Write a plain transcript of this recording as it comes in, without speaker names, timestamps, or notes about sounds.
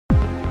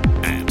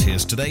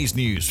Here's today's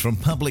news from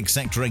Public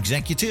Sector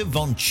Executive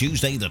on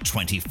Tuesday the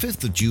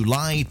 25th of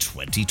July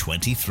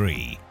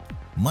 2023.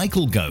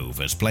 Michael Gove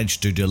has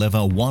pledged to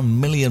deliver 1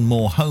 million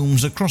more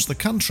homes across the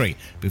country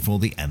before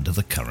the end of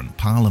the current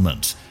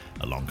Parliament.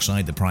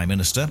 Alongside the Prime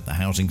Minister, the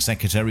Housing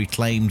Secretary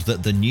claimed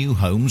that the new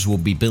homes will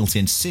be built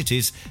in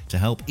cities to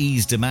help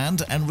ease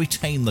demand and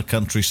retain the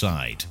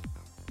countryside.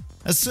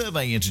 A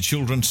survey into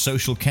children's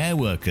social care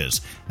workers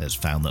has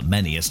found that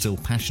many are still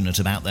passionate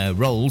about their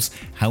roles.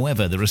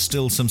 However, there are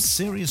still some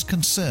serious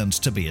concerns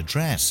to be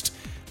addressed.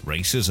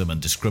 Racism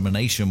and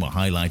discrimination were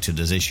highlighted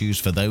as issues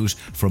for those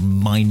from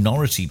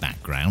minority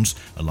backgrounds,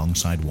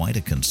 alongside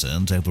wider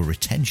concerns over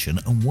retention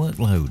and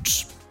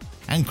workloads.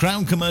 And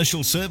Crown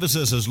Commercial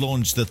Services has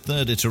launched the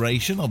third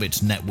iteration of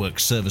its Network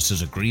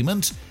Services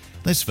Agreement.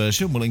 This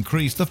version will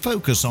increase the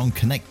focus on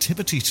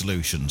connectivity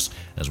solutions,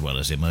 as well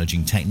as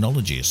emerging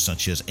technologies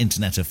such as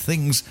Internet of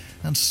Things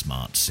and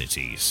smart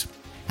cities.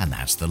 And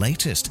that's the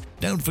latest.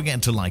 Don't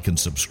forget to like and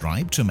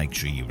subscribe to make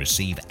sure you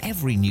receive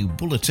every new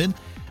bulletin,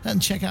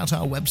 and check out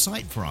our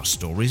website for our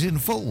stories in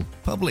full,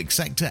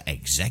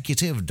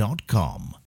 publicsectorexecutive.com.